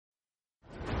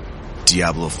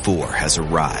Diablo 4 has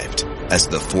arrived. As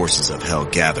the forces of hell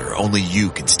gather, only you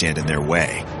can stand in their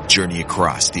way. Journey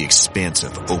across the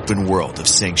expansive open world of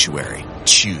Sanctuary.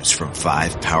 Choose from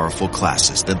 5 powerful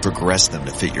classes, then progress them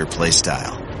to fit your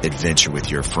playstyle. Adventure with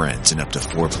your friends in up to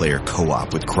 4-player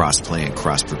co-op with cross-play and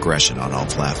cross-progression on all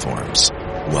platforms.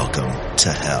 Welcome to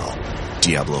hell.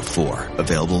 Diablo 4,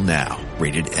 available now.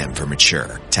 Rated M for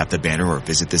mature. Tap the banner or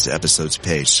visit this episode's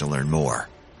page to learn more.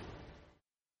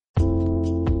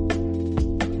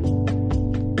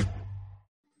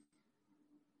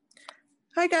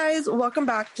 Hi guys, welcome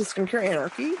back to Skincare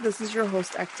Anarchy. This is your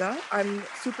host Ekta. I'm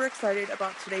super excited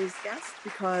about today's guest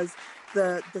because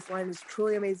this line is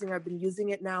truly amazing. I've been using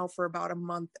it now for about a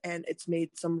month and it's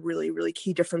made some really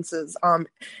key differences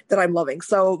that I'm loving.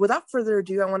 So without further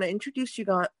ado, I want to introduce you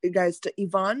guys to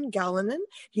Ivan Galanin.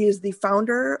 He is the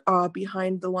founder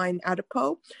behind the line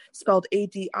Adipeau, spelled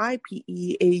Adipeau,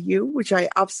 which I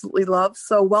absolutely love.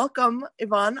 So welcome,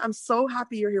 Ivan. I'm so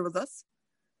happy you're here with us.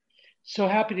 So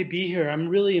happy to be here. I'm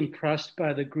really impressed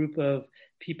by the group of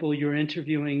people you're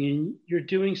interviewing, and you're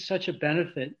doing such a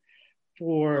benefit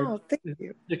for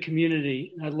the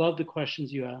community. I love the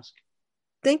questions you ask.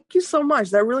 Thank you so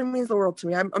much. That really means the world to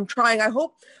me. I'm trying. I'm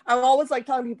always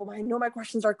telling people, I know my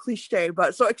questions are cliche,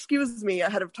 but so excuse me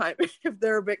ahead of time if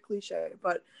they're a bit cliche,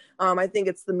 but I think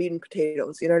it's the meat and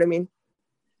potatoes. You know what I mean?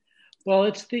 Well,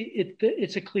 it's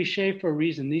a cliche for a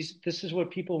reason. This is what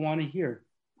people want to hear.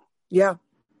 Yeah.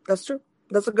 That's true.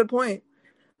 That's a good point.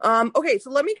 Okay,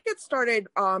 so let me get started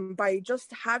by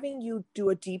just having you do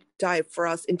a deep dive for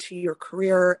us into your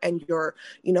career and your,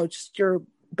 just your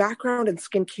background in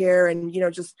skincare and,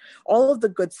 just all of the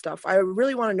good stuff. I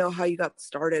really want to know how you got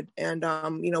started and,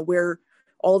 where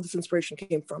all of this inspiration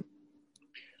came from.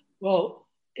 Well,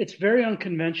 it's very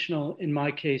unconventional in my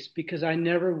case because I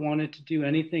never wanted to do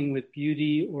anything with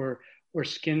beauty or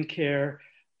skincare.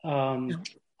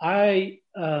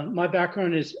 My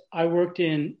background is I worked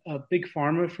in big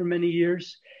pharma for many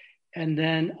years, and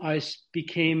then I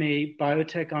became a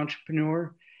biotech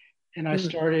entrepreneur, and I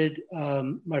started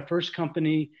my first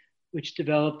company, which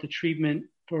developed a treatment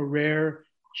for a rare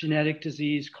genetic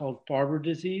disease called Farber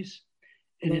disease.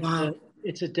 And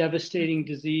it's a devastating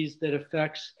disease that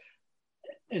affects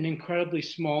an incredibly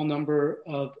small number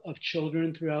of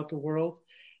children throughout the world.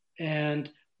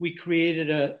 And we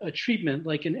created a treatment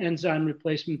like an enzyme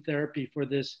replacement therapy for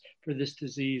this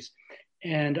disease.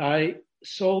 And I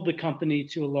sold the company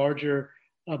to a larger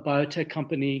biotech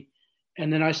company.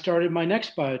 And then I started my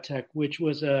next biotech, which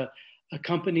was a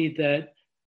company that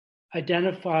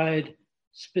identified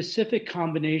specific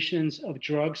combinations of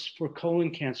drugs for colon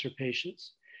cancer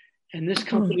patients. And this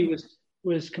company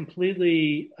was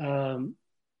completely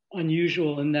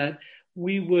unusual in that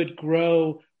we would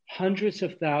grow hundreds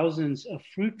of thousands of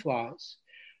fruit flies.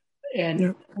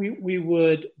 And we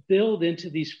would build into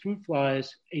these fruit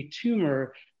flies a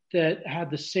tumor that had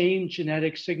the same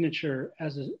genetic signature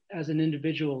as an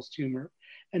individual's tumor.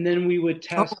 And then we would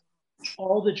test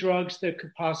all the drugs that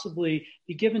could possibly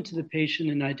be given to the patient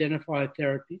and identify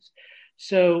therapies.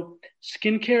 So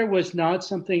skincare was not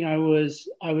something I was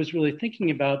really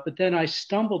thinking about, but then I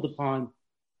stumbled upon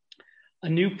a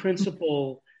new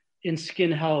principle in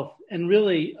skin health and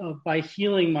really by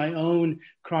healing my own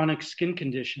chronic skin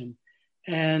condition.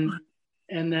 And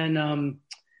then...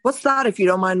 what's that, if you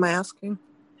don't mind my asking?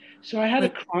 So I had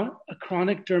a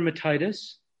chronic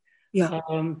dermatitis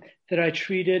that I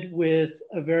treated with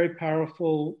a very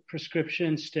powerful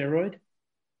prescription steroid.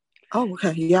 Oh,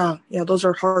 okay. Yeah, those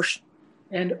are harsh.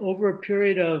 And over a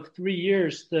period of 3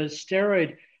 years, the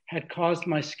steroid had caused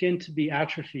my skin to be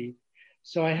atrophied.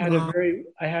 So I had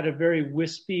a very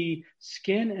wispy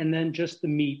skin and then just the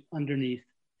meat underneath.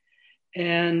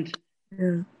 And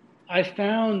I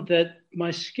found that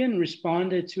my skin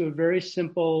responded to a very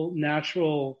simple,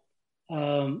 natural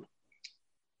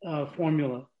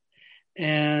formula.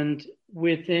 And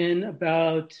within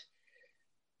about,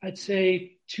 I'd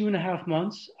say 2.5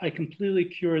 months, I completely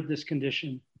cured this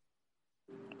condition.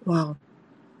 Wow.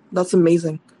 That's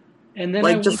amazing. And then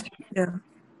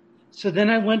So then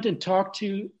I went and talked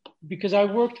because I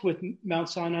worked with Mount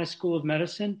Sinai School of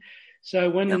Medicine. So I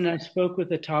went and I spoke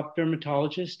with a top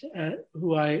dermatologist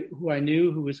who I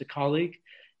knew, who was a colleague.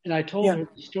 And I told her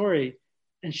the story.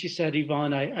 And she said,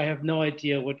 Yvonne, I have no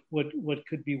idea what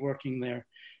could be working there.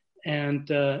 And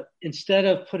instead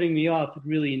of putting me off, it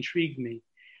really intrigued me.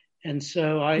 And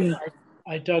so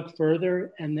I dug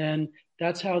further. And then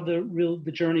that's how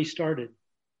the journey started.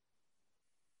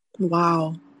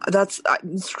 Wow.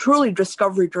 It's truly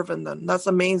discovery driven then. That's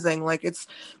amazing. Like it's,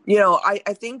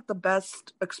 I think the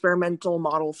best experimental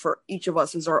model for each of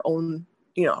us is our own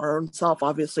our own self,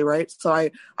 obviously, right? So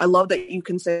I love that you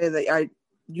can say that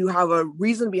you have a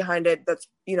reason behind it that's,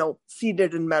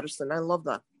 seated in medicine. I love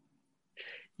that.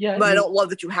 Yeah. But I don't love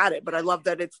that you had it, but I love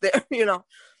that it's there,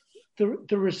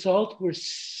 The result was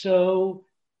so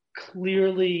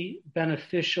clearly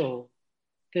beneficial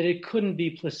that it couldn't be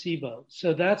placebo.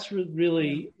 So that's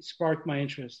really sparked my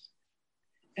interest.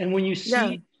 And when you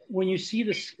see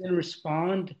the skin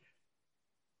respond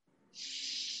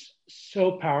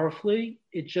so powerfully,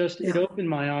 it opened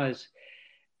my eyes.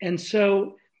 And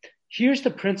so here's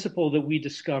the principle that we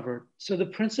discovered. So the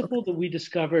principle that we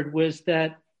discovered was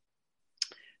that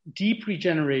deep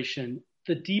regeneration,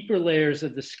 the deeper layers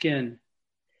of the skin,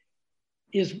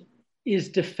 is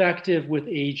defective with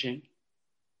aging.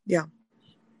 Yeah.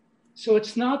 So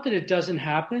it's not that it doesn't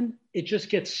happen, it just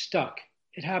gets stuck.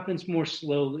 It happens more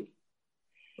slowly.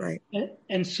 Right.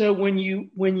 And so when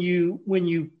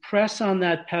you press on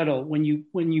that pedal, when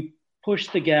you push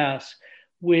the gas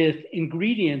with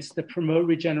ingredients that promote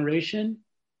regeneration,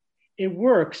 it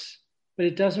works, but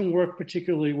it doesn't work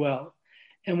particularly well.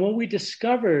 And what we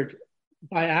discovered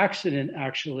by accident,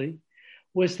 actually,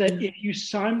 was that if you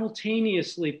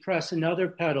simultaneously press another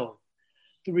pedal,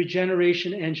 the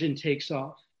regeneration engine takes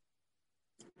off.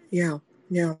 Yeah.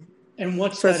 Yeah. And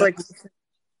what's that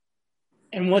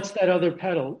other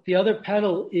pedal? The other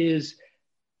pedal is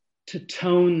to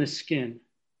tone the skin.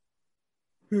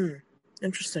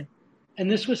 Interesting. And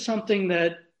this was something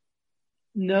that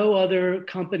no other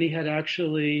company had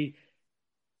actually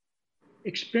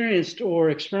experienced or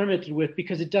experimented with,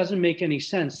 because it doesn't make any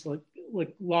sense. Like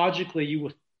logically,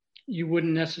 you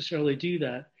wouldn't necessarily do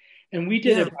that. And we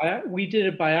did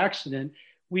it by accident.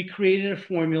 We created a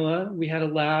formula. We had a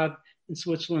lab in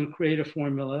Switzerland create a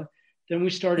formula. Then we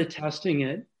started testing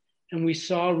it, and we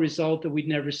saw a result that we'd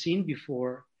never seen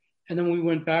before. And then we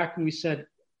went back and we said,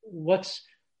 what's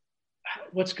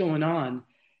going on?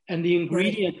 And the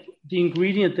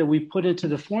ingredient that we put into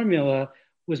the formula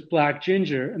was black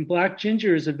ginger. And black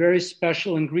ginger is a very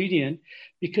special ingredient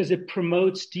because it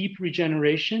promotes deep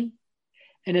regeneration,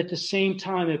 and at the same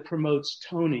time, it promotes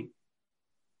toning.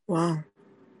 Wow.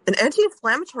 And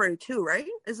anti-inflammatory too, right?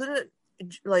 Isn't it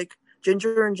like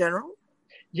ginger in general?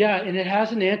 Yeah, and it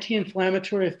has an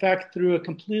anti-inflammatory effect through a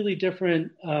completely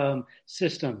different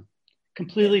system,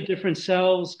 completely different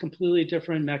cells, completely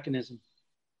different mechanism.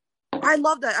 I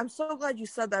love that. I'm so glad you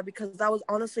said that, because that was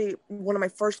honestly one of my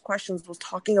first questions, was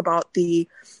talking about the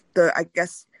I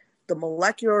guess the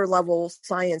molecular level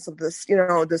science of this,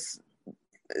 this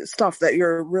stuff that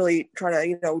you're really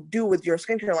trying to, do with your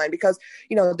skincare line, because,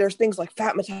 there's things like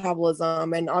fat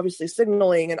metabolism and obviously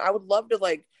signaling. And I would love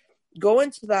to go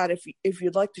into that if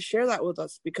you'd like to share that with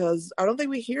us, because I don't think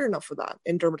we hear enough of that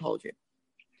in dermatology.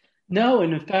 No,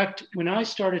 and in fact, when I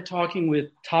started talking with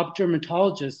top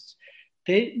dermatologists,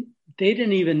 they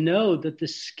didn't even know that the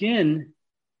skin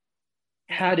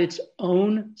had its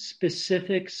own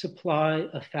specific supply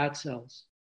of fat cells.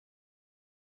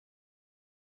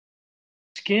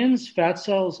 Skin's fat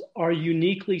cells are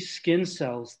uniquely skin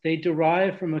cells. They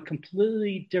derive from a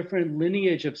completely different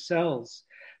lineage of cells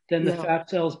than the fat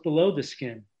cells below the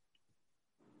skin.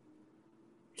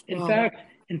 In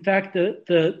fact,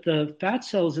 the fat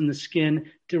cells in the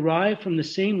skin derive from the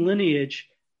same lineage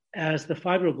as the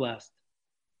fibroblasts.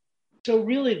 So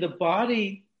really, the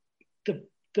body,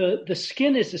 the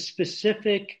skin is a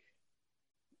specific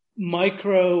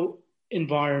micro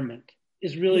environment.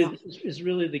 Is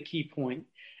really the key point.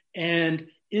 And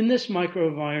in this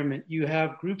microenvironment, you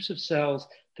have groups of cells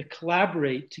that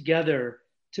collaborate together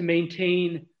to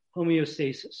maintain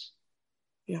homeostasis.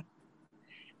 Yeah.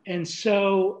 And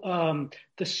so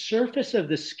the surface of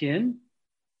the skin,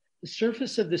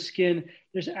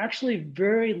 there's actually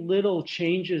very little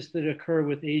changes that occur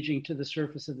with aging to the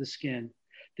surface of the skin.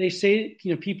 They say,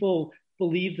 people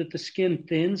believe that the skin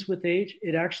thins with age.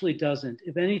 It actually doesn't.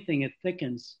 If anything, it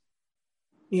thickens.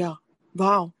 Yeah.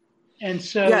 Wow. And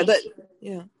so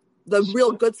the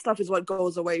real good stuff is what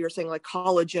goes away. You're saying like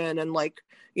collagen and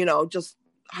just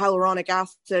hyaluronic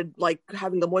acid, like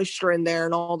having the moisture in there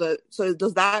and all the. So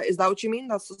is that what you mean?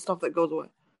 That's the stuff that goes away.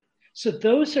 So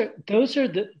those are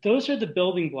the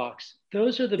building blocks.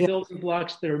 Those are the building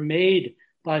blocks that are made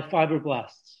by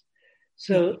fibroblasts.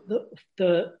 So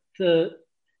the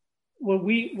way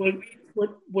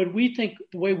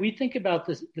we think about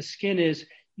this, the skin is,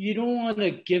 you don't want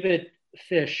to give it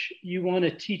fish. You want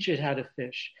to teach it how to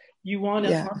fish. You want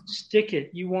to unstick it.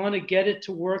 You want to get it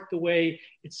to work the way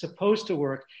it's supposed to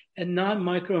work, and not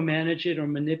micromanage it or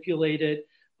manipulate it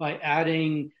by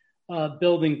adding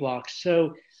building blocks.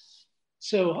 So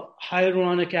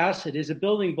hyaluronic acid is a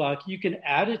building block. You can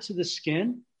add it to the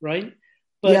skin, right?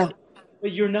 But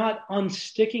but you're not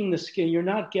unsticking the skin. You're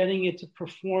not getting it to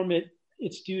perform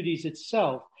its duties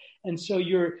itself. And so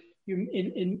you're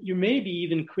maybe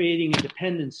even creating a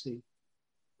dependency.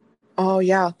 Oh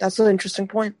yeah, that's an interesting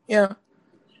point. Yeah.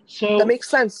 So that makes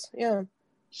sense. Yeah.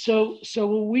 So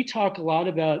what we talk a lot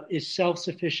about is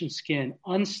self-sufficient skin,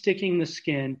 unsticking the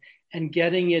skin and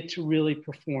getting it to really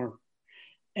perform.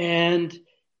 And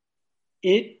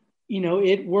it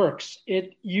works.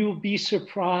 You'll be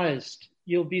surprised.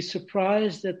 You'll be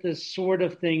surprised at the sort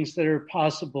of things that are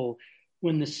possible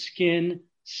when the skin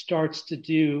starts to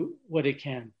do what it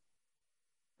can.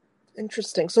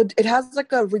 Interesting. So it has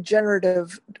like a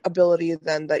regenerative ability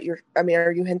then that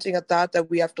are you hinting at that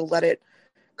we have to let it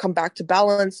come back to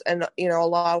balance and,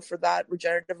 allow for that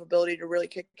regenerative ability to really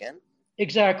kick in?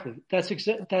 Exactly. That's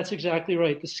exactly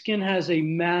right. The skin has a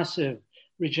massive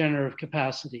regenerative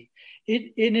capacity.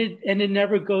 It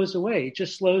never goes away. It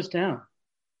just slows down.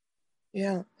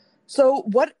 Yeah. So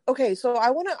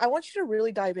I want you to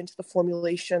really dive into the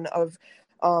formulation of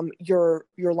your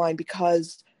line,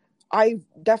 because I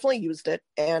definitely used it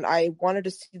and I wanted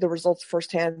to see the results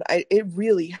firsthand. It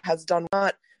really has done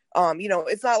not,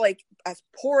 it's not like as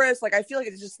porous. Like I feel like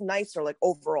it's just nicer, like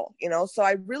overall, So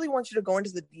I really want you to go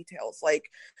into the details. Like,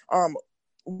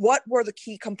 what were the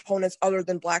key components other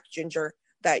than black ginger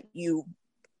that you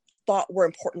thought were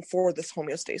important for this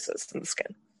homeostasis in the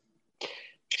skin?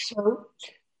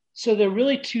 So there are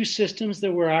really two systems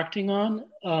that we're acting on,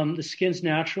 the skin's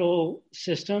natural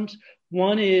systems.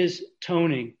 One is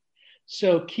toning.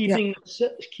 So keeping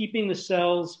the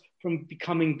cells from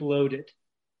becoming bloated.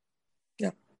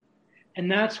 Yeah. And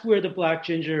that's where the black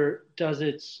ginger does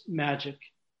its magic.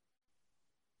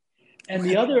 And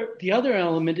the other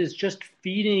element is just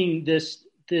feeding this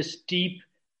deep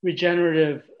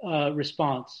regenerative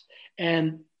response.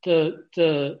 And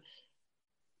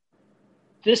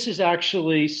this is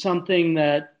actually something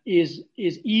that is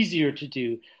easier to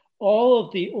do. All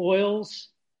of the oils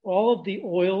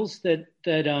that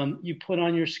you put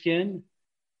on your skin,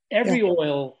 every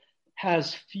oil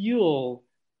has fuel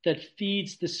that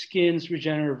feeds the skin's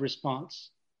regenerative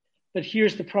response. But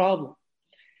here's the problem.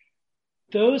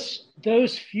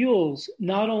 Those fuels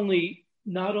not only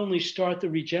start the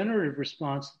regenerative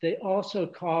response, they also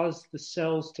cause the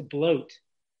cells to bloat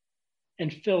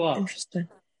and fill up. Interesting.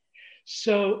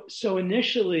 So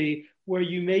initially, where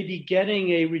you may be getting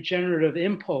a regenerative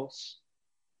impulse,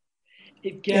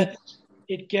 it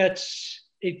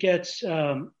gets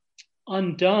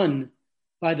undone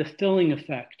by the filling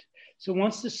effect. So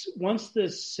once the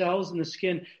cells in the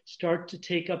skin start to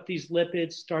take up these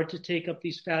lipids, start to take up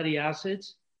these fatty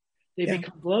acids, they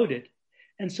become bloated.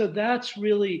 And so that's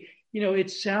really,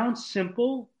 it sounds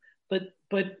simple, but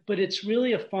it's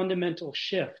really a fundamental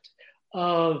shift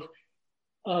of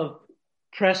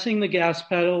pressing the gas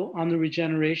pedal on the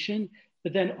regeneration,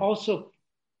 but then also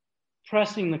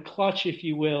pressing the clutch, if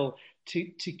you will,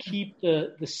 to keep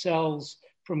the cells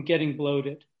from getting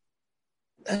bloated.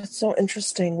 That's so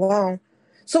interesting. Wow.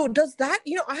 So does that,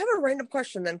 I have a random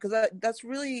question then, because that's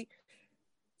really,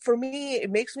 for me, it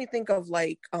makes me think of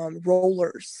like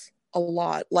rollers a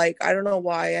lot. Like, I don't know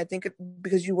why. I think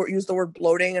because you use the word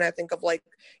bloating, and I think of like,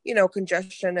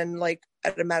 congestion and like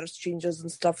endometritis changes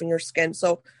and stuff in your skin.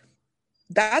 So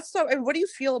that's stuff. And what do you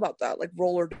feel about that? Like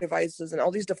roller devices and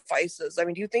all these devices. I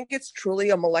mean, do you think it's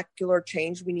truly a molecular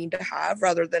change we need to have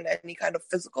rather than any kind of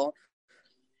physical?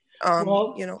 We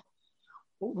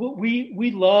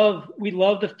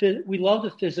love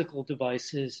the physical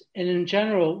devices, and in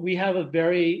general, we have a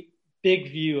very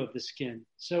big view of the skin.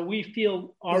 So we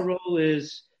feel our role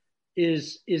is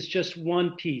just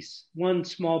one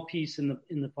small piece in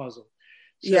the puzzle.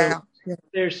 So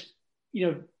there's,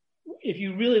 if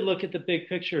you really look at the big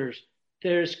pictures,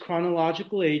 there's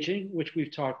chronological aging, which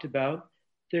we've talked about.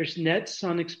 There's net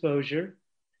sun exposure.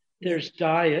 There's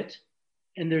diet,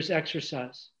 and there's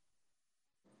exercise.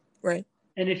 Right.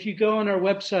 And if you go on our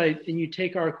website and you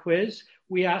take our quiz,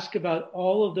 we ask about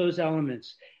all of those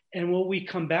elements. And what we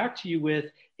come back to you with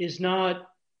is not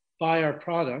buy our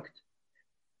product,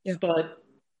 but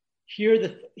here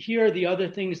are the other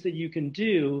things that you can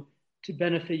do to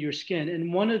benefit your skin.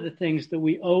 And one of the things that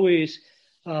we always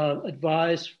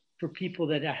advise for people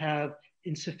that have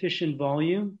insufficient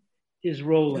volume is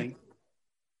rolling.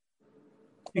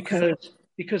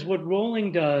 Because what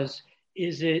rolling does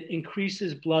is it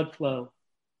increases blood flow.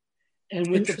 And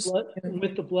with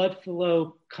the blood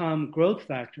flow come growth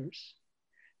factors.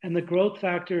 And the growth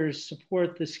factors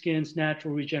support the skin's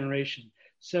natural regeneration.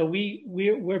 So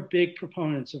we're big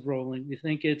proponents of rolling. We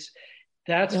think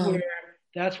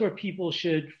that's where people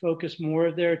should focus more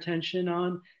of their attention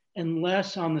on and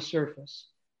less on the surface.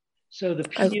 So the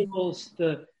peels,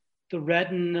 the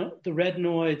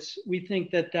retinoids, we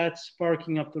think that that's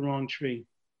barking up the wrong tree.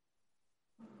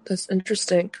 That's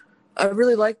interesting. I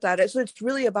really like that. So it's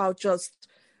really about just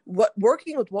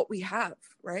working with what we have,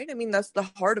 right? I mean, that's the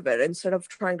heart of it. Instead of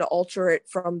trying to alter it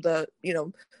from the,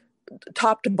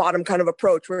 top to bottom kind of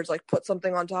approach where it's like put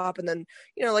something on top and then,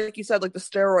 like you said, like the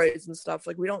steroids and stuff,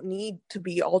 like we don't need to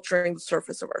be altering the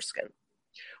surface of our skin.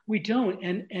 We don't.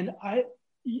 And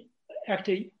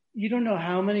actually, you don't know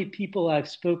how many people I've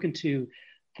spoken to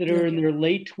that are in their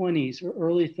late 20s or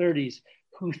early 30s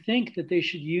who think that they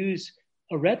should use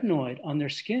a retinoid on their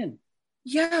skin.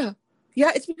 Yeah,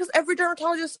 it's because every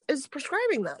dermatologist is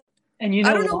prescribing that. And you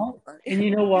know why? And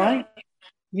you know why? Yeah.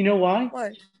 You know why?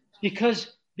 Why?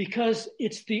 Because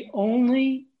it's the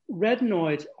only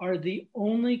retinoids are the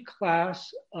only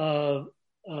class of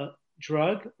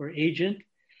drug or agent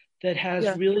that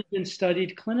has really been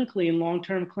studied clinically in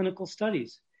long-term clinical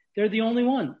studies. They're the only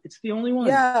one. It's the only one.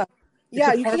 Yeah.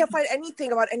 Yeah, you can't find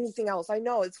anything about anything else. I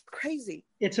know, it's crazy.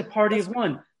 It's a party of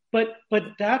one. But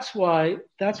that's why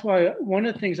one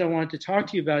of the things I wanted to talk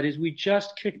to you about is we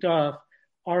just kicked off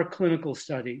our clinical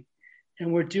study,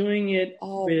 and we're doing it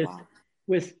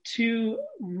with two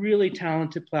really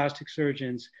talented plastic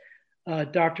surgeons,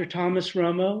 Dr. Thomas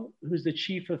Romo, who's the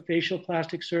chief of facial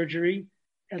plastic surgery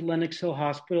at Lenox Hill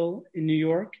Hospital in New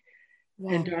York,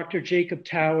 and Dr. Jacob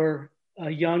Tower, a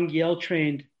young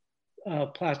Yale-trained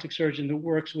plastic surgeon that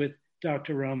works with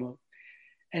Dr. Romo.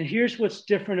 And here's what's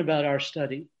different about our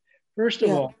study. First of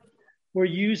all, we're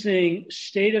using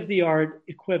state-of-the-art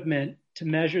equipment to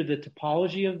measure the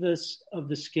topology of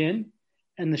the skin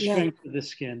and the strength of the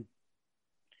skin.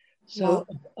 So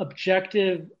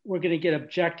we're going to get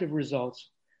objective results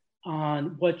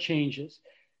on what changes.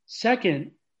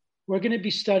 Second, we're going to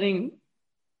be studying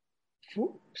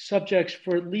subjects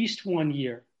for at least 1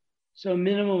 year. So a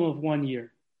minimum of 1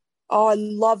 year. Oh, I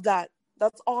love that.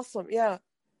 That's awesome. Yeah.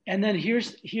 And then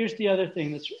here's the other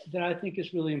thing that I think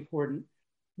is really important.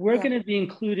 We're going to be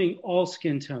including all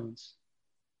skin tones.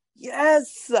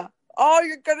 Yes. Oh,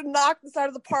 you're going to knock this out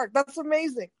of the park. That's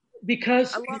amazing.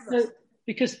 Because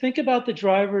think about the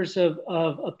drivers of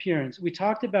appearance. We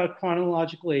talked about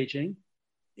chronological aging.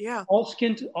 Yeah. All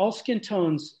skin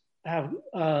tones have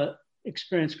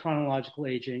experienced chronological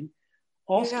aging.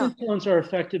 All skin tones are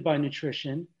affected by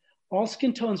nutrition. All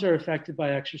skin tones are affected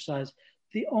by exercise.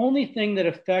 The only thing that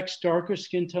affects darker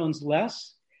skin tones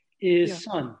less is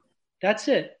sun. That's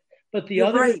it. But the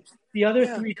other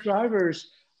three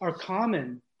drivers are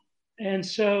common. And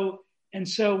so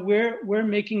we're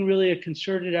making really a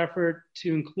concerted effort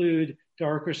to include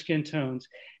darker skin tones.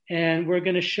 And we're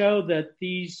going to show that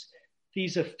these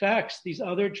effects, these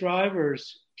other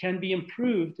drivers can be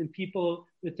improved in people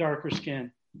with darker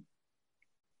skin.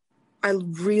 I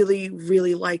really,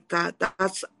 really like that.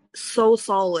 That's so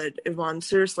solid, Yvonne.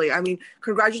 Seriously. I mean,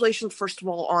 congratulations, first of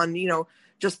all, on,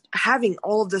 just having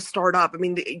all of this start up. I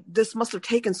mean, this must have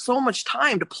taken so much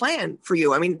time to plan for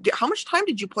you. I mean, how much time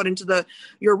did you put into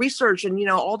your research and,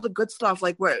 all the good stuff,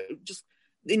 like just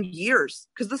in years?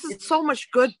 Because this is so much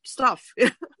good stuff.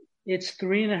 It's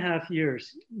 3.5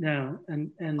 years now.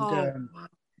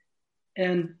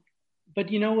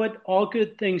 But you know what? All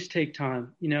good things take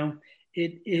time.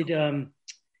 Even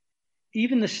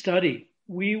the study,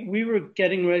 we were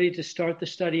getting ready to start the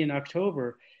study in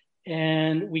October,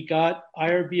 and we got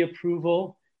IRB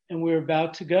approval and we were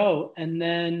about to go. And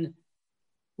then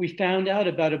we found out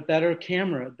about a better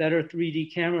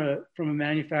 3D camera from a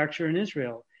manufacturer in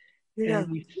Israel. Yeah.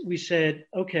 And we said,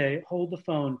 okay, hold the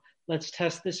phone. Let's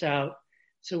test this out.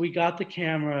 So we got the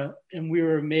camera and we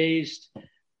were amazed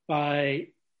by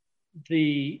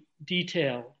the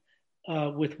detail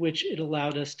with which it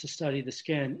allowed us to study the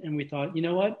skin. And we thought, you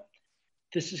know what?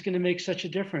 This is going to make such a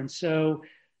difference. So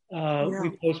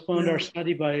we postponed our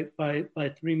study by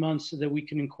 3 months so that we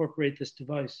can incorporate this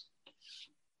device.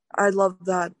 I love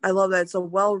that. It's a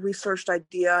well-researched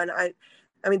idea. And I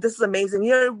mean, this is amazing.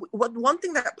 One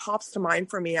thing that pops to mind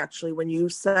for me, actually, when you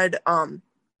said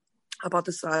about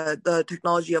this, the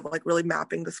technology of like really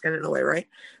mapping the skin in a way, right?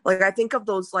 Like I think of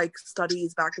those like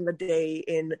studies back in the day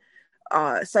in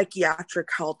psychiatric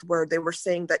health where they were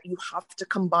saying that you have to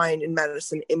combine in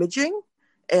medicine imaging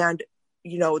and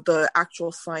the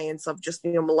actual science of just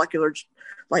molecular,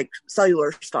 like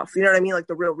cellular stuff, you know what I mean, like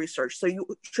the real research. So you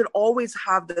should always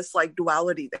have this like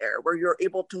duality there where you're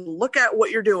able to look at what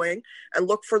you're doing and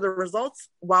look for the results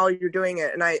while you're doing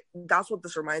it. And that's what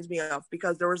this reminds me of,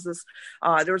 because there was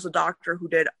a doctor who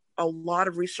did a lot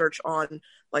of research on,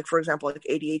 like, for example, like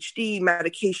ADHD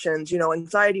medications,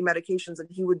 anxiety medications, and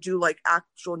he would do like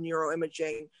actual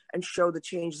neuroimaging and show the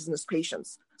changes in his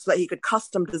patients. so that he could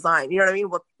custom design, you know what I mean,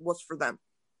 what's for them.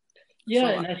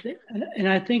 Yeah. And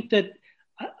I think that,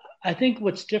 I think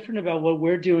what's different about what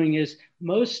we're doing is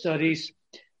most studies,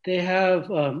 they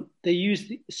use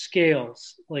the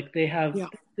scales. Like there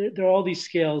are all these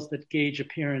scales that gauge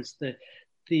appearance,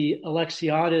 the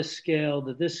Alexiadis scale,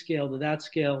 the this scale, the that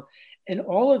scale, and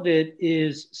all of it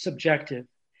is subjective.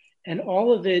 And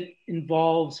all of it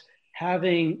involves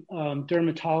having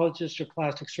dermatologists or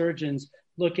plastic surgeons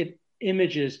look at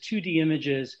images, 2D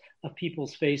images of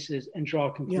people's faces and draw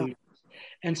conclusions.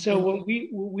 And so what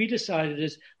we decided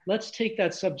is, let's take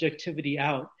that subjectivity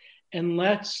out and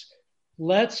let's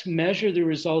measure the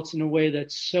results in a way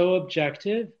that's so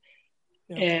objective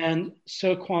and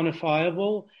so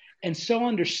quantifiable and so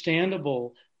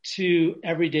understandable to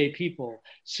everyday people.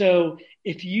 So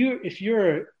if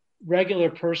you're a regular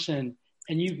person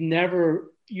and you've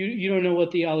never, you don't know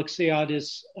what the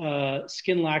Alexiadis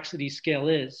skin laxity scale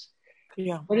is,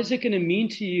 what is it going to mean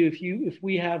to you if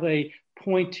we have a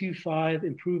 0.25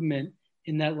 improvement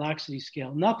in that laxity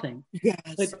scale? Nothing. Yes,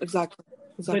 exactly.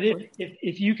 But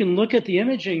if you can look at the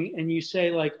imaging and you say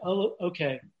like, oh,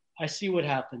 okay, I see what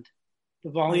happened.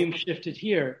 The volume shifted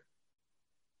here.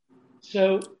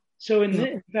 So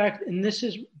in fact, and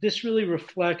this really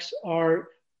reflects our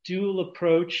dual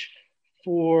approach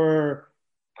for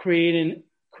creating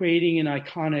an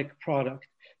iconic product.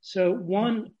 So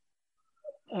one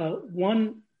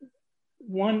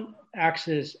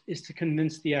axis is to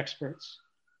convince the experts.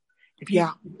 If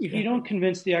you don't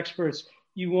convince the experts,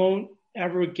 you won't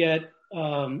ever get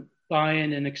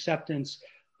buy-in and acceptance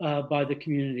by the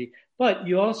community. But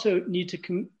you also need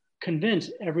to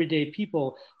convince everyday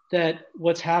people that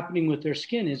what's happening with their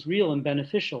skin is real and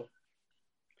beneficial.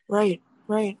 Right.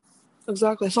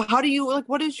 Exactly. So how do you, like,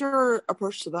 what is your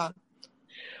approach to that?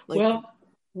 Well,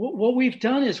 what we've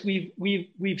done is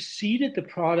we've seeded the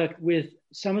product with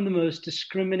some of the most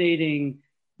discriminating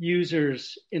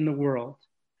users in the world.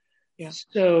 Yeah.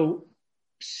 So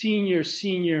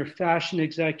senior fashion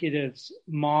executives,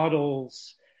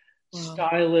 models,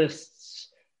 stylists,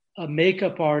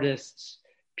 makeup artists,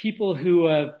 people who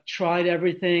have tried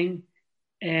everything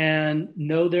and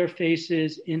know their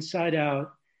faces inside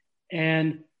out.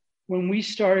 And when we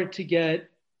started to get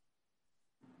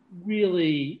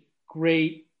really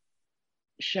great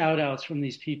shout outs from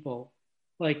these people,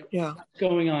 like, what's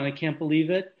going on? I can't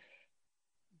believe it.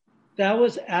 That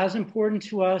was as important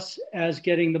to us as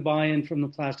getting the buy-in from the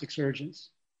plastic surgeons.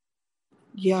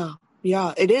 Yeah,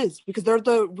 it is, because they're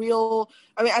the real,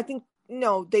 I mean, I think,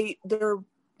 they're,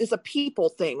 it's a people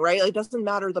thing, right? Like, it doesn't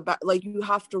matter like, you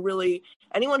have to really,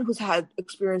 anyone who's had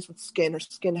experience with skin or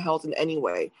skin health in any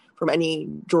way from any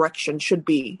direction should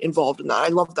be involved in that. I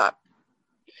love that.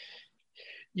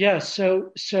 Yeah.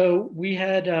 So we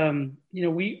had,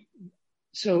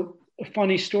 so a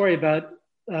funny story about,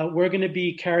 we're going to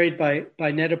be carried by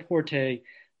Net-a-Porter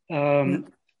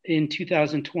in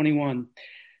 2021.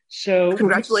 So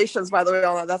congratulations, by the way,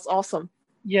 on that. That's awesome.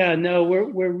 Yeah, no,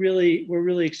 we're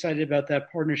really excited about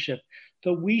that partnership.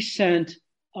 But we sent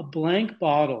a blank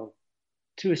bottle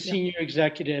to a senior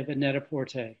executive at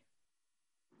Net-a-Porter.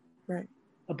 Right.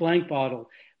 A blank bottle.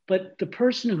 But the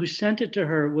person who sent it to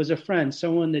her was a friend,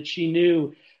 someone that she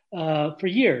knew for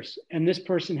years. And this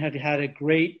person had a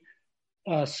great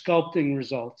sculpting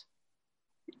result.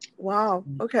 Wow.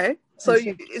 Okay. So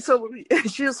she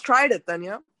just tried it then,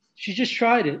 yeah? She just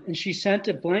tried it, and she sent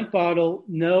a blank bottle,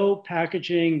 no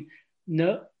packaging,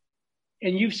 no.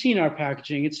 And you've seen our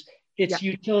packaging. It's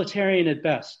utilitarian at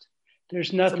best.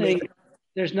 There's nothing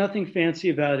fancy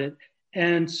about it.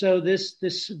 And so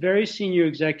this very senior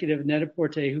executive,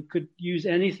 Net-a-Porter, who could use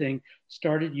anything,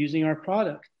 started using our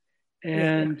product,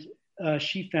 and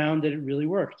she found that it really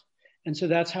worked. And so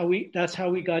that's how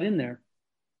we got in there.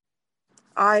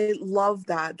 I love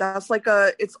that. That's like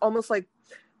it's almost like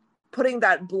putting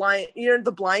that blind,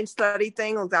 the blind study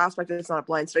thing, like the aspect that it's not a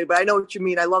blind study, but I know what you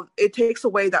mean. I love, it takes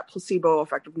away that placebo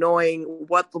effect of knowing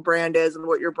what the brand is and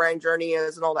what your brand journey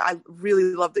is and all that. I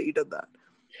really love that you did that.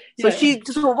 So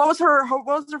what was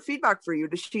her feedback for you?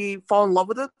 Did she fall in love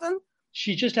with it then?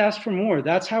 She just asked for more.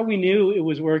 That's how we knew it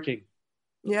was working.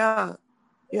 Yeah.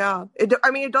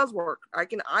 It does work. I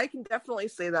can definitely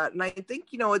say that. And I think,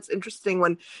 it's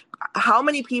interesting how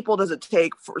many people does it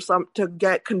take to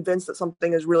get convinced that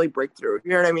something is really breakthrough?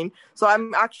 You know what I mean? So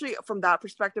I'm actually, from that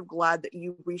perspective, glad that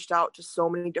you reached out to so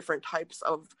many different types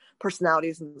of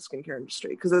personalities in the skincare industry.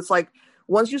 Because it's like,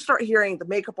 once you start hearing the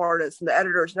makeup artists and the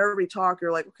editors and everybody talk,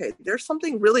 you're like, okay, there's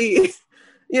something really,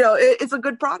 it's a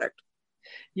good product.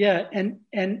 Yeah, and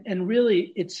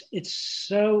really, it's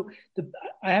so.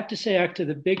 I have to say, Acta,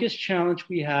 the biggest challenge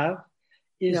we have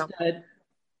is that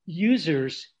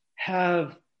users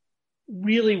have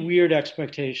really weird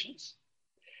expectations.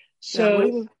 Yeah. What do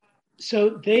you So, mean? so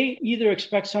they either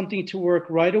expect something to work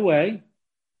right away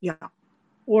Yeah,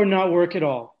 or not work at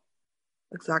all.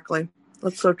 exactly.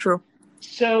 That's so true.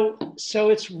 So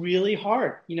it's really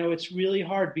hard. It's really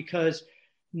hard because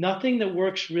nothing that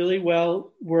works really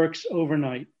well works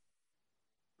overnight.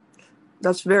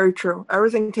 That's very true.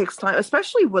 Everything takes time,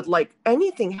 especially with like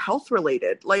anything health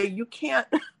related. Like you can't,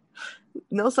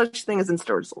 no such thing as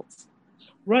instant results.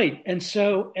 Right. And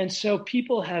so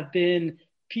people have been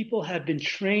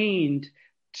trained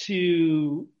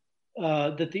to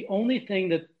that the only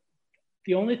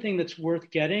thing that's worth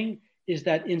getting is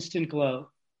that instant glow.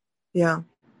 Yeah.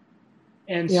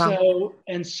 And Yeah.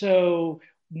 so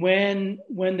when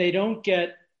they don't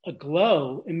get a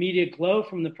glow, immediate glow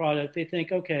from the product, they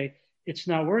think, okay, it's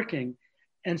not working.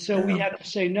 And so we Yeah. have to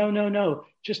say, no, no, no,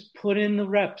 just put in the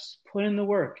reps, put in the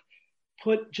work,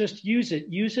 just use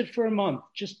it for a month,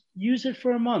 just use it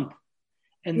for a month.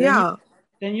 And Yeah.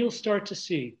 then you'll start to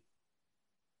see.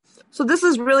 So this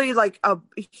is really like a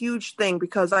huge thing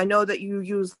because I know that you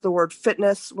use the word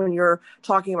fitness when you're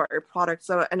talking about your product.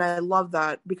 So, and I love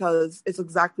that because it's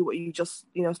exactly what you just,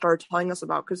 started telling us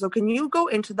about. So can you go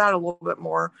into that a little bit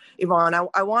more, Yvonne?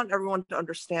 I want everyone to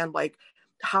understand like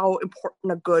how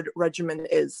important a good regimen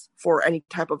is for any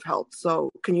type of health.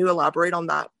 So can you elaborate on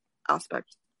that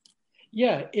aspect?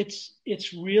 Yeah,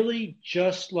 it's really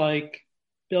just like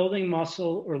building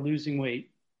muscle or losing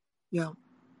weight. Yeah.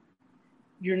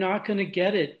 You're not going to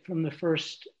get it from the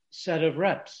first set of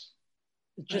reps.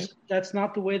 Right. That's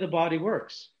not the way the body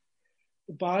works.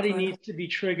 The body Right. needs to be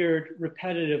triggered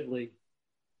repetitively.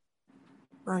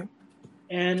 Right.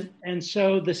 And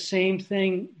so the same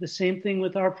thing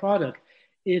with our product.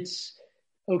 It's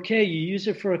okay, you use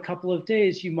it for a couple of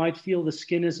days, you might feel the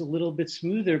skin is a little bit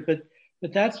smoother, but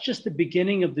that's just the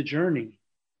beginning of the journey.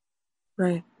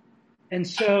 Right. And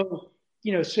so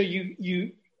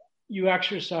you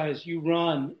exercise, you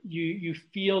run, you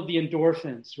feel the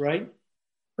endorphins, right?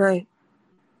 Right.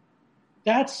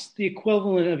 That's the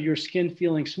equivalent of your skin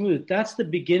feeling smooth. That's the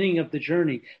beginning of the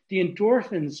journey. The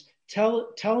endorphins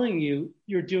telling you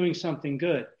you're doing something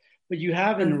good, but you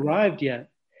haven't Right. arrived yet.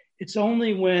 It's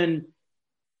only when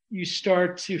you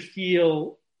start to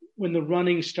feel, when the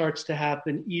running starts to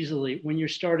happen easily, when you're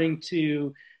starting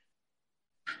to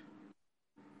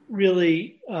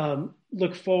really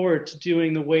look forward to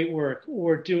doing the weight work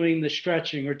or doing the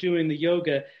stretching or doing the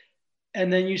yoga.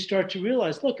 And then you start to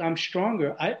realize, look, I'm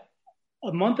stronger.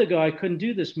 A month ago, I couldn't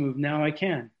do this move. Now I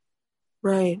can.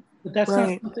 Right. But that's not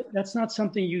Right. that's not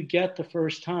something you get the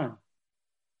first time.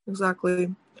 Exactly.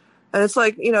 And it's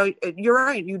like, you're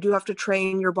right. You do have to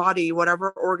train your body,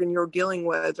 whatever organ you're dealing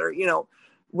with, or,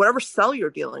 whatever cell you're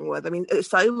dealing with. I mean,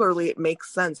 cellularly, it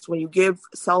makes sense. When you give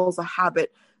cells a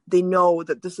habit, they know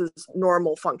that this is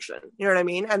normal function. You know what I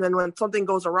mean? And then when something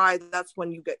goes awry, that's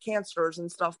when you get cancers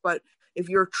and stuff. But if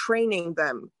you're training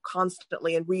them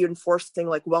constantly and reinforcing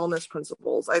like wellness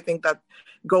principles, I think that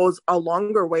goes a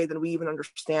longer way than we even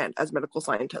understand as medical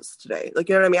scientists today. Like,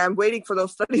 you know what I mean? I'm waiting for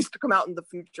those studies to come out in the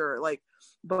future. Like,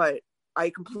 but I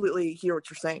completely hear what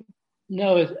you're saying.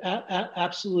 No, it's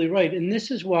absolutely right. And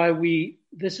this is why we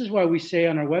say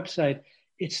on our website,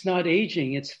 it's not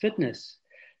aging, it's fitness.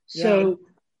 Yeah.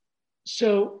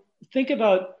 So think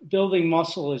about building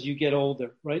muscle as you get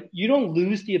older, right? You don't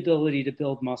lose the ability to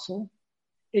build muscle.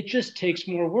 It just takes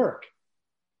more work.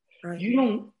 Right. You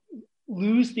don't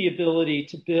lose the ability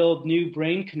to build new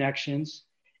brain connections.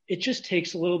 It just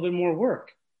takes a little bit more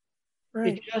work.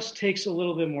 Right. It just takes a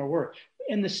little bit more work.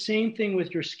 And the same thing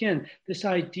with your skin. This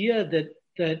idea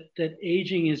that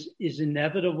aging is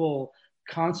inevitable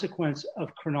consequence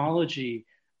of chronology,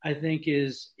 I think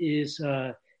is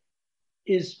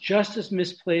just as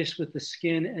misplaced with the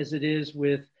skin as it is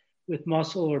with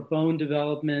muscle or bone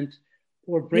development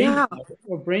or Yeah.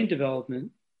 brain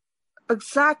development.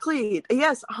 Exactly.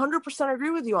 Yes, 100% agree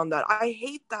with you on that. I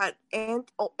hate that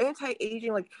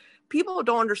anti-aging. Like, people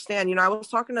don't understand. I was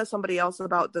talking to somebody else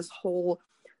about this whole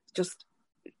just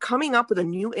coming up with a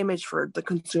new image for the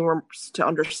consumers to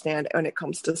understand when it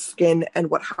comes to skin and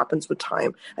what happens with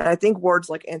time. And I think words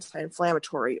like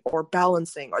anti-inflammatory or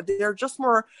balancing, or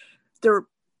they're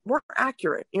more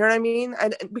accurate. You know what I mean?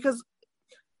 And because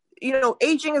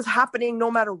aging is happening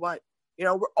no matter what.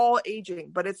 We're all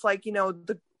aging, but it's like,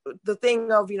 the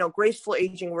thing of, graceful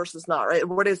aging versus not, right?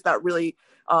 What is that really?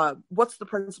 What's the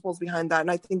principles behind that? And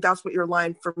I think that's what your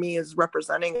line for me is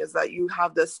representing, is that you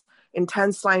have this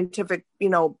intense scientific,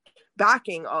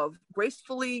 backing of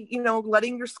gracefully,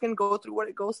 letting your skin go through what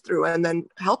it goes through and then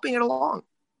helping it along.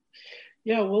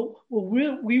 Yeah,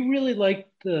 we really like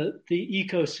the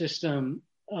ecosystem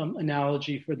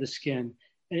analogy for the skin.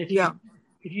 And Yeah.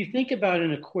 if you think about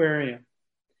an aquarium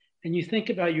and you think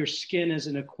about your skin as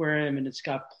an aquarium, and it's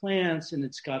got plants and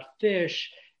it's got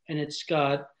fish and it's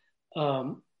got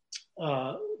um,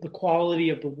 the quality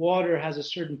of the water has a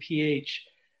certain pH.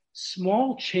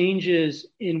 Small changes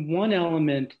in one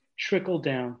element trickle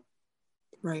down.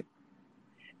 Right.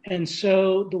 And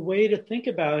so the way to think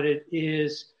about it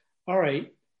is, all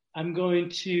right, I'm going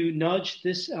to nudge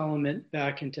this element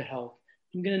back into health.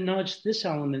 I'm going to nudge this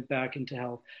element back into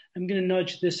health. I'm going to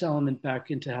nudge this element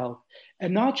back into health.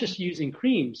 And not just using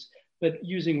creams, but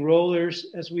using rollers,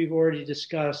 as we've already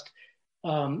discussed,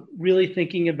 really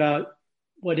thinking about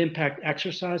what impact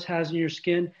exercise has on your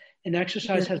skin. And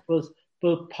exercise has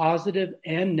both positive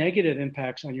and negative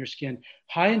impacts on your skin.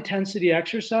 High intensity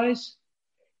exercise,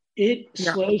 it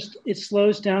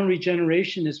slows down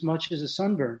regeneration as much as a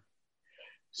sunburn.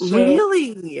 So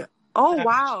Really? Oh,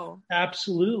 wow.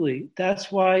 absolutely.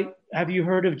 That's why, have you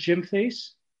heard of gym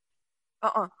face?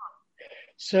 Uh-uh.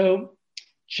 So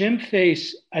gym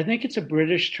face, I think it's a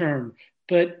British term,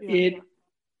 but Yeah.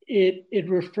 it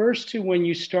refers to when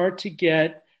you start to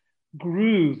get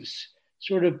grooves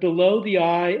sort of below the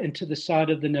eye and to the side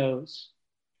of the nose.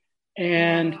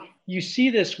 And you see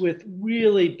this with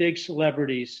really big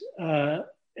celebrities.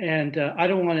 And I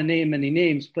don't want to name any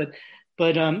names, but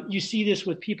you see this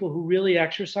with people who really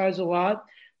exercise a lot.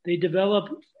 They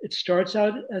develop, it starts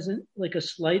out as like a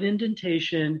slight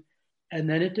indentation, and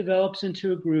then it develops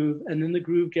into a groove, and then the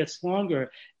groove gets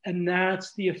longer. And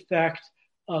that's the effect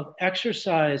of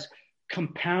exercise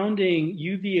compounding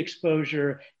UV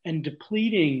exposure and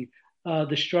depleting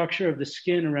the structure of the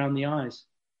skin around the eyes.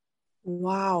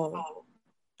 Wow.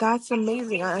 That's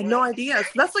amazing. I had no idea. So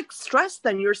that's like stress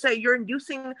then. You're saying you're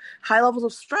inducing high levels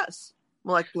of stress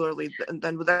molecularly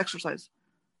than with exercise.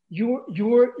 You're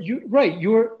right.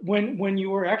 When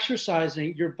you are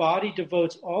exercising, your body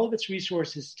devotes all of its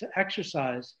resources to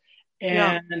exercise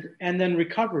Yeah. and then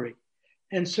recovery.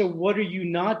 And so what are you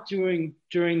not doing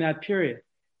during that period?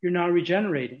 You're not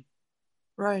regenerating.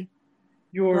 Right.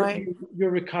 You're Right.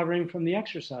 you're recovering from the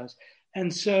exercise.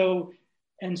 And so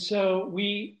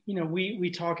we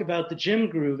talk about the gym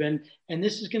groove, and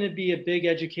this is going to be a big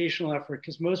educational effort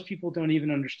because most people don't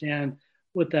even understand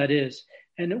what that is.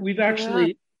 And Yeah.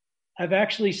 I've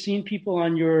actually seen people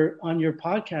on your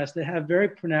podcast that have very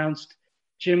pronounced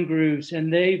gym grooves,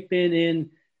 and they've been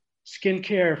in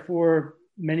skincare for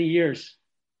many years.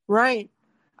 Right.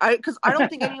 Because I don't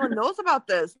think anyone knows about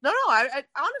this. No, I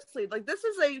honestly, like, this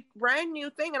is a brand new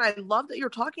thing, and I love that you're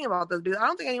talking about this because I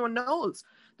don't think anyone knows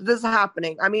that this is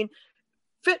happening. I mean,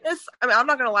 fitness, I mean, I'm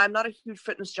not gonna lie, I'm not a huge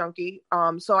fitness junkie.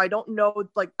 So I don't know,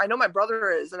 like, I know my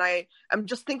brother is, and I'm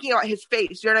just thinking about his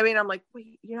face. You know what I mean? I'm like,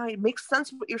 wait, it makes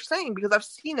sense what you're saying because I've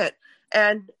seen it.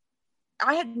 And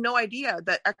I had no idea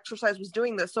that exercise was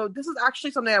doing this. So this is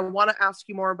actually something I want to ask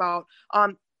you more about.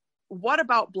 What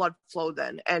about blood flow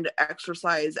then and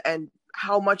exercise and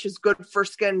how much is good for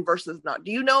skin versus not?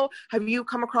 Do you know, have you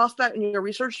come across that in your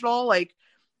research at all? Like,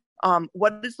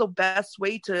 what is the best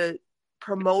way to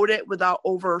promote it without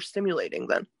overstimulating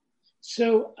then?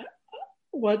 So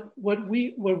what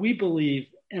we believe,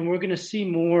 and we're going to see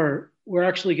more, we're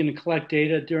actually going to collect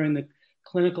data during the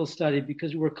clinical study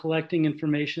because we're collecting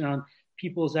information on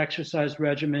people's exercise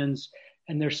regimens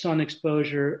and their sun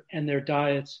exposure and their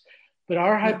diets. But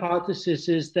our hypothesis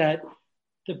is that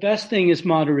the best thing is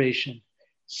moderation.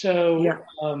 So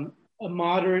a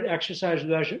moderate exercise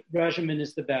regimen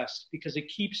is the best because it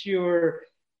keeps your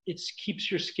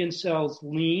skin cells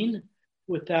lean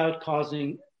without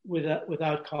causing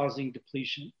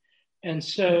depletion. And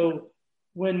so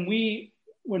when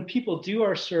people do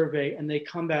our survey and they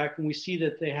come back and we see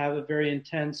that they have a very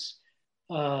intense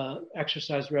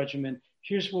exercise regimen,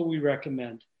 here's what we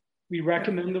recommend. We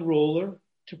recommend the roller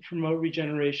to promote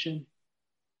regeneration.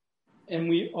 And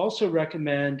we also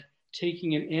recommend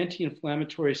taking an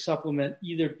anti-inflammatory supplement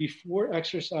either before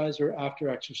exercise or after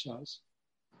exercise.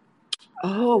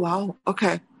 Oh, wow.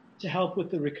 Okay. To help with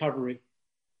the recovery.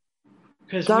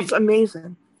 That's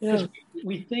amazing. Because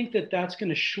we think that that's going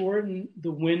to shorten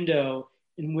the window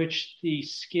in which the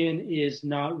skin is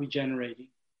not regenerating.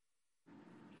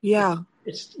 Yeah.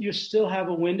 You still have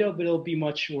a window, but it'll be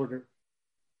much shorter.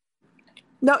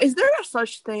 Now, is there a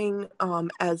such thing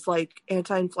as like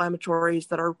anti-inflammatories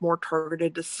that are more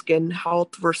targeted to skin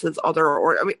health versus other?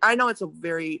 Or I mean, I know it's one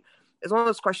of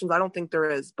those questions I don't think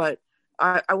there is, but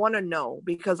I want to know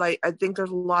because I think there's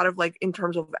a lot of, like, in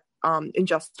terms of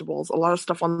ingestibles, a lot of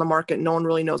stuff on the market. No one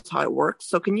really knows how it works.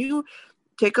 So can you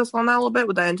take us on that a little bit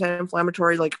with the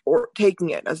anti-inflammatory, like, or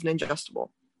taking it as an ingestible?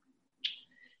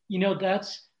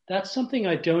 That's something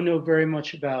I don't know very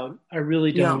much about. I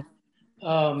really Yeah. don't.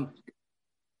 Um,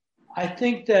 I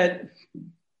think that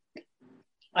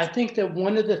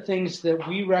one of the things that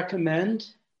we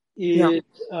recommend Yeah. is,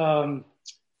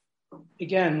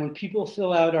 again, when people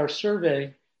fill out our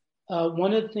survey,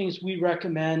 one of the things we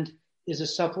recommend is a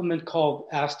supplement called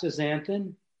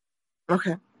astaxanthin.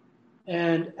 Okay.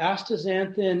 And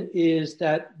astaxanthin is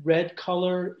that red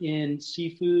color in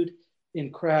seafood,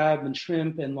 in crab and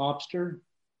shrimp and lobster.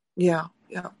 Yeah.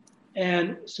 Yeah.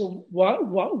 And so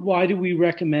why do we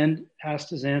recommend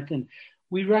astaxanthin?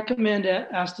 We recommend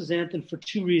astaxanthin for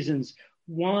two reasons.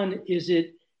 One is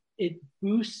it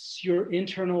boosts your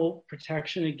internal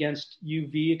protection against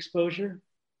UV exposure.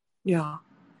 Yeah.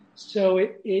 So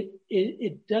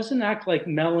it doesn't act like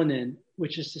melanin,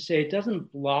 which is to say it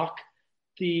doesn't block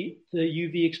the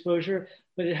UV exposure,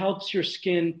 but it helps your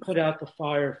skin put out the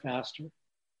fire faster.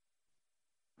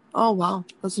 Oh, wow.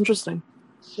 That's interesting.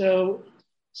 So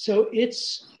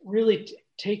it's really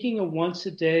taking a once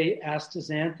a day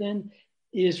astaxanthin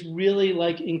is really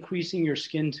like increasing your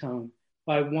skin tone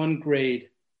by 1 grade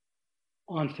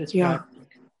on Yeah.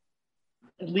 Fitzpatrick.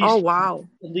 At Oh,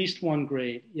 least wow. 1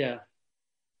 grade. Yeah.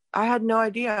 I had no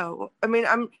idea. I mean,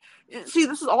 see,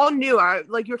 this is all new.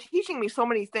 You're teaching me so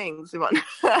many things, Ivan.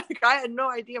 Like, I had no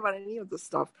idea about any of this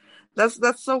stuff.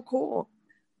 That's so cool.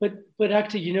 But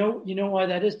actually, you know why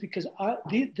that is? Because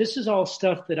this is all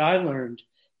stuff that I learned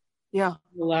Yeah.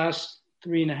 the last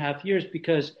 3.5 years,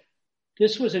 because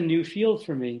this was a new field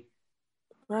for me.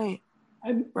 Right.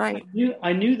 I, Right.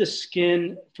 I knew the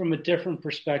skin from a different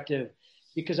perspective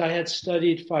because I had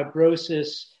studied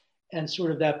fibrosis and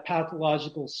sort of that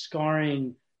pathological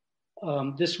scarring.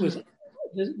 This was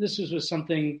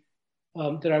something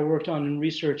that I worked on in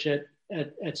research at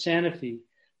Sanofi,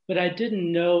 but I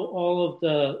didn't know all of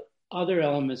the other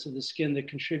elements of the skin that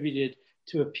contributed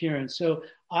to appearance. So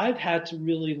I've had to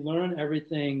really learn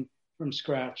everything from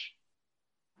scratch.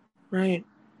 Right.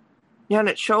 Yeah, and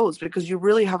it shows because you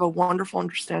really have a wonderful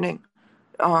understanding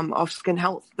of skin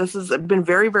health. This has been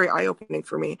very, very eye-opening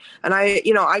for me. And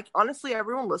I honestly,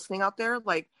 everyone listening out there,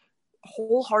 like,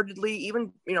 wholeheartedly,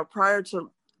 even, prior to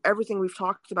everything we've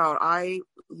talked about, I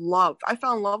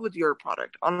fell in love with your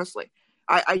product, honestly.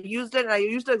 I used it, and I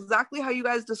used it exactly how you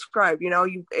guys described.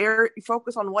 You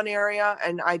focus on one area,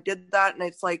 and I did that, and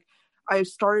it's like I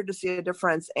started to see a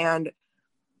difference. And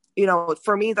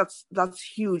for me, that's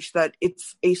huge, that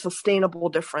it's a sustainable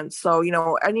difference. So,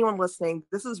 anyone listening,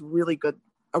 this is really good,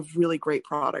 a really great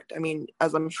product. I mean,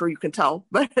 as I'm sure you can tell,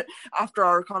 but after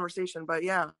our conversation, but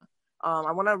yeah,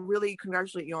 I want to really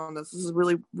congratulate you on this. This is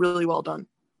really, really well done.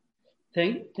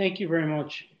 Thank you very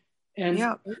much. And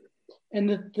yeah, and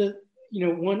the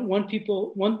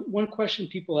one question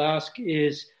people ask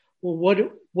is, well,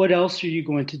 what else are you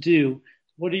going to do?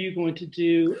 What are you going to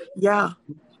do? Yeah.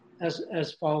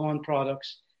 As follow-on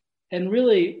products? And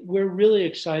really, we're really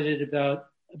excited about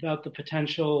the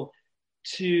potential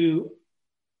to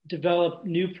develop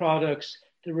new products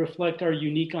that reflect our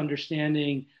unique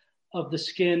understanding of the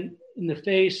skin in the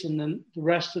face and then the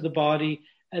rest of the body,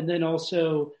 and then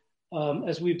also,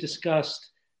 as we've discussed,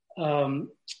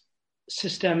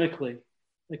 systemically,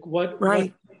 like what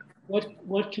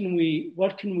can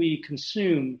we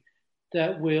consume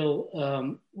that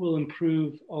will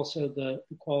improve also the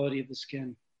quality of the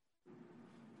skin.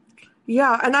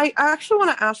 Yeah, and I actually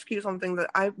want to ask you something that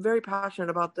I'm very passionate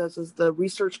about. This is the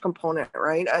research component,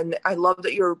 right? And I love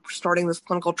that you're starting this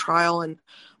clinical trial, and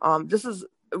this is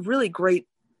really great.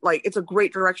 Like, it's a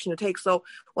great direction to take. So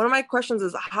one of my questions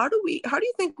is, how do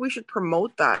you think we should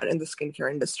promote that in the skincare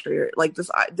industry? Like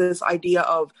this idea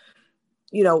of,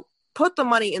 put the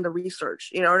money in the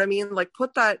research, you know what I mean? Like,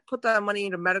 put that money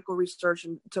into medical research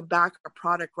and to back a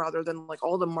product, rather than like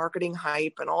all the marketing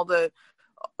hype and all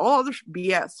other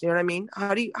BS. You know what I mean?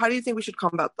 How do you think we should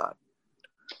combat that?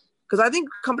 Because I think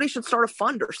companies should start a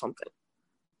fund or something.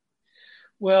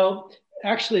 Well,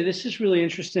 actually, this is really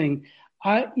interesting.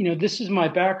 This is my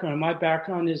background. My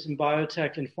background is in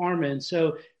biotech and pharma, and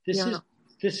so this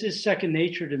is second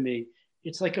nature to me.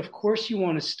 It's like, of course, you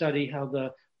want to study how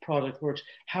the product works.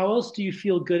 How else do you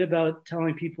feel good about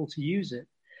telling people to use it?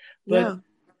 But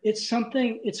it's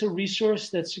a resource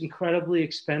that's incredibly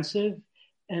expensive.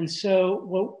 And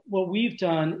so what we've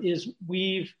done is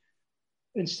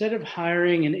instead of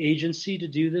hiring an agency to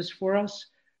do this for us,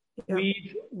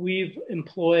 we've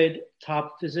employed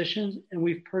top physicians, and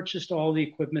we've purchased all the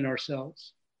equipment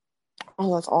ourselves.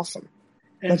 Oh, that's awesome.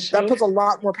 And that puts a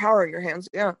lot more power in your hands.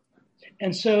 Yeah.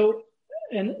 And so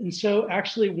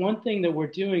actually, one thing that we're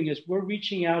doing is we're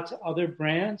reaching out to other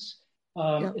brands,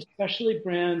 especially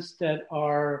brands that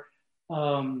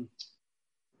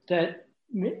that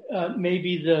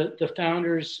maybe the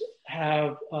founders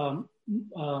have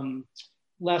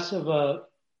less of a,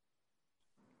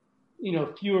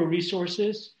 fewer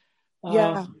resources.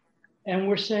 Yeah. And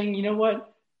we're saying, you know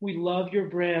what? We love your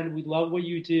brand. We love what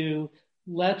you do.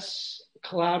 Let's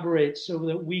collaborate so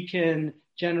that we can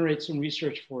generate some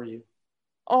research for you.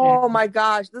 Oh my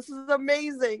gosh, this is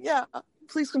amazing. Yeah.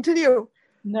 Please continue.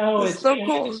 No, it's so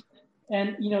cool.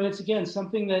 And it's again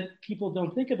something that people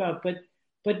don't think about, but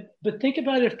think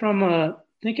about it from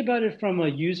a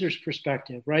user's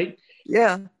perspective, right?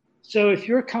 Yeah. So if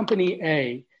you're company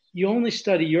A, you only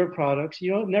study your products.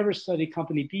 You don't never study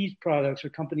company B's products or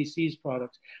company C's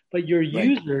products, but your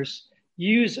users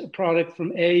use a product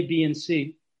from A, B, and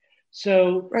C.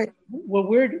 So what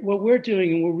we're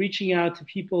doing, and we're reaching out to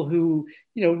people who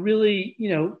really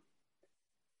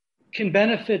can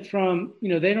benefit from,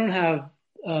 they don't have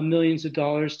millions of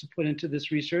dollars to put into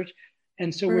this research.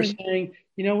 And so we're saying,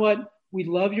 you know what, we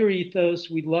love your ethos.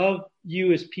 We love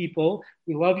you as people.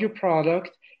 We love your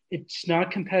product. It's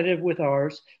not competitive with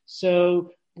ours.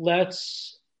 So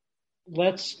let's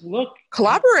look.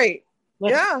 Collaborate.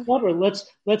 Collaborate.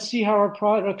 Let's see how our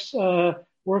products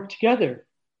work together.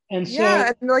 And so,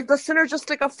 and like the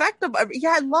synergistic effect of,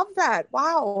 I love that.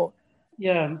 Wow.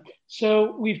 Yeah.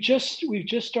 So we've just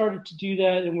started to do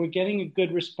that, and we're getting a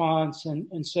good response.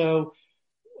 And so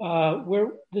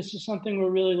this is something we're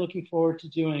really looking forward to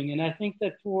doing. And I think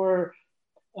that for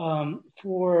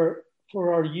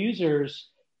our users,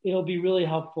 it'll be really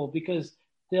helpful because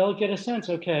they'll get a sense,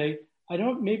 okay, I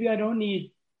don't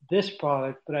need this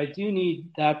product, but I do need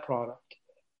that product.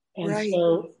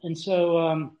 And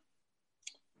so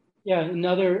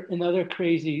another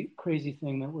crazy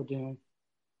thing that we're doing.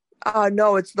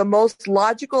 No, it's the most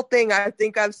logical thing I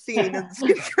think I've seen in the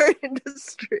skincare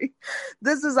industry.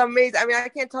 This is amazing. I mean, I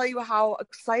can't tell you how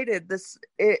excited this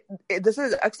is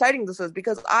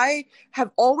because I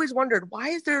have always wondered, why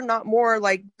is there not more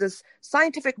like this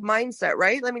scientific mindset,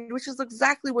 right? I mean, which is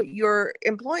exactly what you're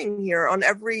employing here in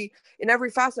every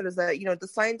facet, is that, the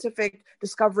scientific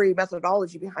discovery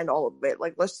methodology behind all of it.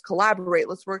 Like, let's collaborate,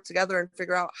 let's work together and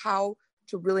figure out how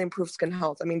to really improve skin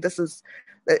health. I mean,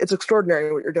 it's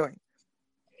extraordinary what you're doing.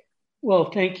 Well,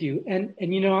 thank you. And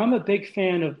I'm a big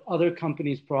fan of other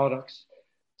companies' products.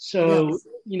 So,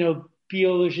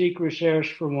 Biologique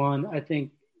Recherche, for one, I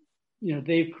think,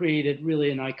 they've created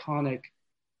really an iconic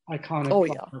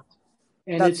product.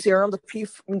 And that serum, the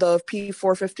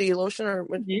P450 lotion,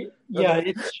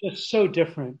 it's just so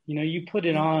different. You put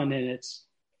it on and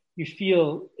you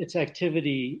feel its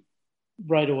activity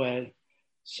right away.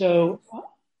 So,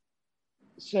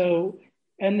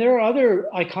 and there are other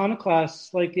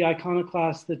iconoclasts, like the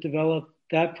iconoclasts that develop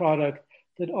that product,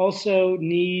 that also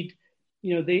need,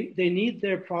 they need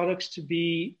their products to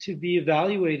be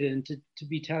evaluated and to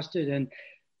be tested.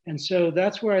 And so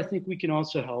that's where I think we can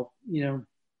also help,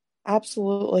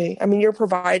 Absolutely. I mean, you're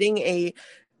providing a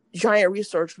giant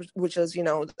research, which is,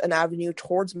 an avenue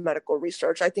towards medical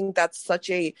research. I think that's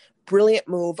such a brilliant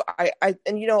move.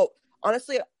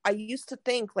 Honestly, I used to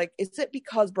think, like, is it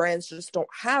because brands just don't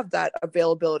have that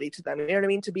availability to them? You know what I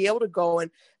mean? To be able to go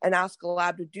and ask a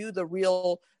lab to do the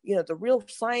real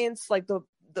science, like the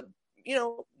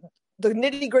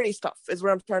nitty gritty stuff is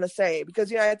what I'm trying to say.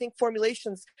 Because, I think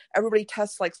formulations, everybody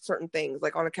tests like certain things,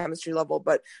 like on a chemistry level,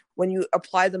 but when you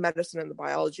apply the medicine and the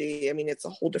biology, I mean, it's a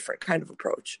whole different kind of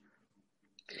approach.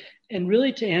 And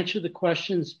really, to answer the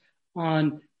questions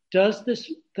on, does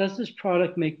this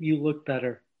product make you look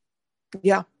better?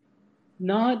 Yeah.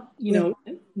 Not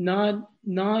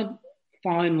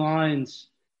fine lines,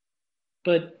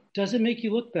 but does it make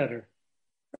you look better?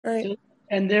 Right.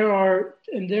 And there are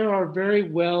very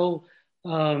well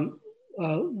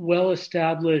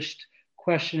established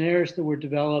questionnaires that were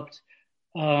developed.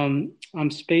 I'm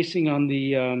spacing on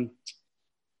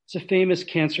it's a famous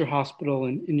cancer hospital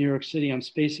in New York City. I'm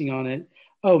spacing on it.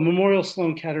 Oh, Memorial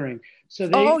Sloan Kettering. So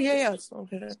they've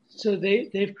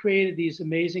created these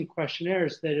amazing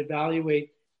questionnaires that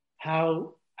evaluate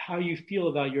how you feel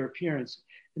about your appearance.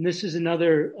 And this is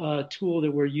another tool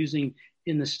that we're using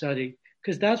in the study,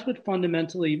 because that's what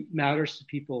fundamentally matters to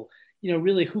people.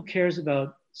 Really, who cares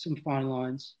about some fine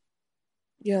lines?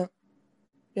 Yeah.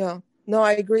 No,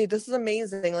 I agree. This is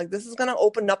amazing. Like, this is going to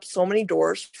open up so many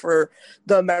doors for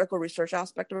the medical research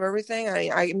aspect of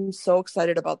everything. I'm so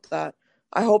excited about that.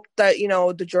 I hope that,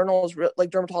 the journals, like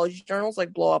dermatology journals,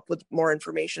 like blow up with more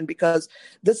information, because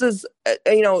this is,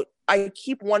 I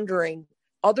keep wondering,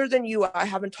 other than you, I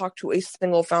haven't talked to a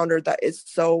single founder that is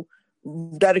so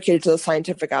dedicated to the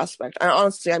scientific aspect. And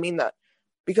honestly, I mean that,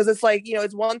 because it's like,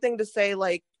 it's one thing to say,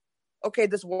 like, okay,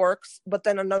 this works, but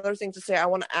then another thing to say, I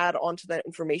want to add on to that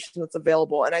information that's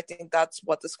available. And I think that's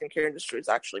what the skincare industry is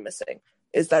actually missing,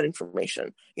 is that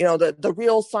information, the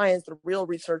real science, the real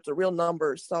research, the real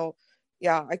numbers. So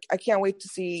yeah, I can't wait to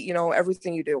see,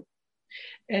 everything you do.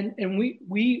 And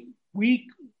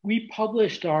we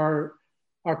published our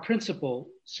principle.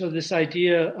 So this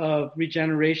idea of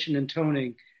regeneration and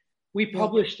toning, we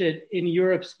published it in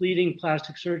Europe's leading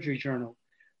plastic surgery journal.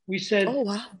 We said, oh,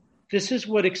 wow, this is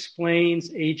what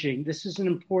explains aging. This is an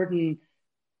important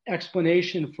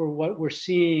explanation for what we're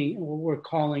seeing and what we're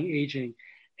calling aging.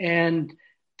 And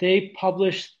they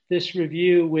published this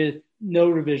review with no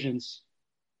revisions.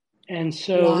 And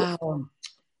so, wow.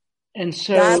 And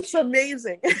so that's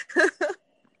amazing.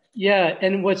 Yeah,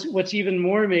 and what's even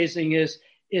more amazing is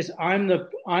I'm the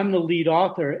lead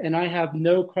author, and I have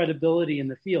no credibility in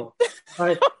the field.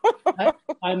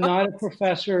 I'm not a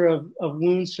professor of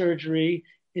wound surgery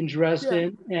in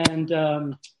Dresden,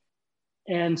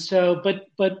 and so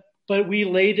but we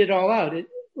laid it all out.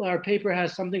 Our paper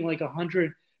has something like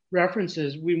 100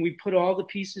 references. When we put all the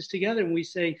pieces together and we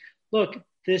say, look,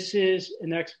 this is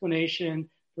an explanation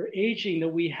for aging that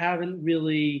we haven't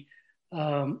really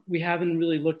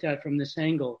looked at from this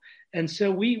angle. And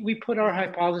so we put our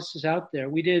hypothesis out there.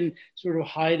 We didn't sort of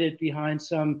hide it behind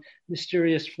some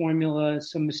mysterious formula,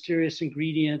 some mysterious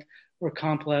ingredient or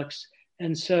complex.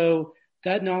 And so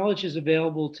that knowledge is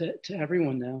available to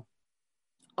everyone now.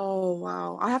 Oh,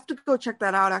 wow. I have to go check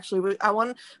that out, actually. I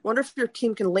wonder if your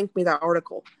team can link me that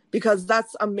article, because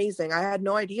that's amazing. I had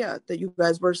no idea that you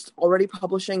guys were already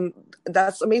publishing.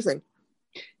 That's amazing.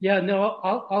 Yeah, no,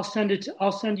 I'll send it.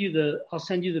 I'll send you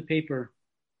the paper.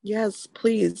 Yes,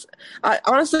 please.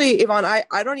 Honestly, Yvonne,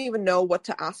 I don't even know what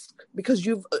to ask, because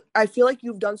I feel like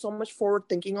you've done so much forward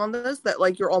thinking on this that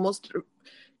like you're almost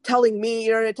telling me,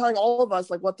 telling all of us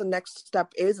like what the next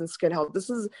step is in skin health. This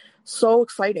is so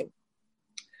exciting.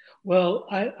 Well,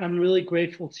 I'm really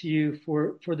grateful to you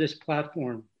for this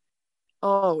platform.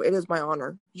 Oh, it is my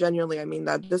honor. Genuinely, I mean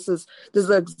that. This is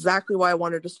exactly why I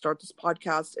wanted to start this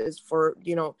podcast, is for,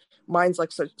 minds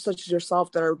like such as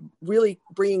yourself that are really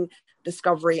bringing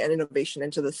discovery and innovation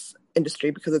into this industry,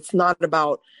 because it's not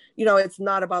about, it's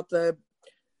not about the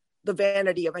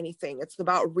vanity of anything. It's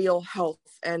about real health,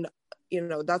 and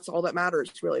that's all that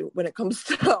matters really when it comes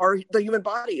to the human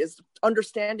body, is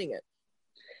understanding it.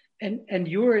 And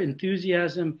your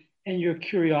enthusiasm and your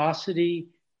curiosity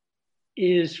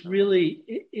is really,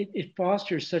 it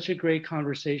fosters such a great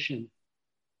conversation.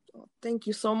 Thank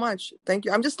you so much. Thank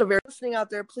you. I'm just listening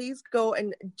out there. Please go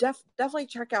and definitely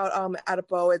check out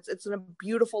Adipeau. It's in a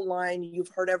beautiful line. You've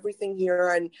heard everything here,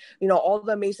 and all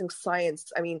the amazing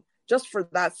science. I mean, just for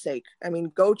that sake,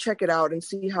 go check it out and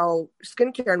see how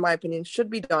skincare, in my opinion, should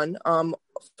be done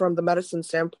from the medicine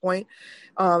standpoint.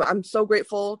 I'm so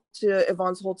grateful to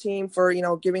Yvonne's whole team for,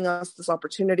 giving us this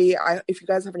opportunity. If you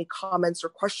guys have any comments or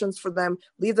questions for them,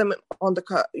 leave them on the,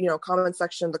 comment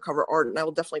section, the cover art, and I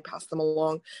will definitely pass them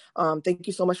along. Thank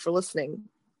you so much for listening.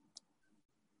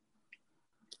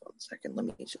 1 second. Let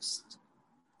me just...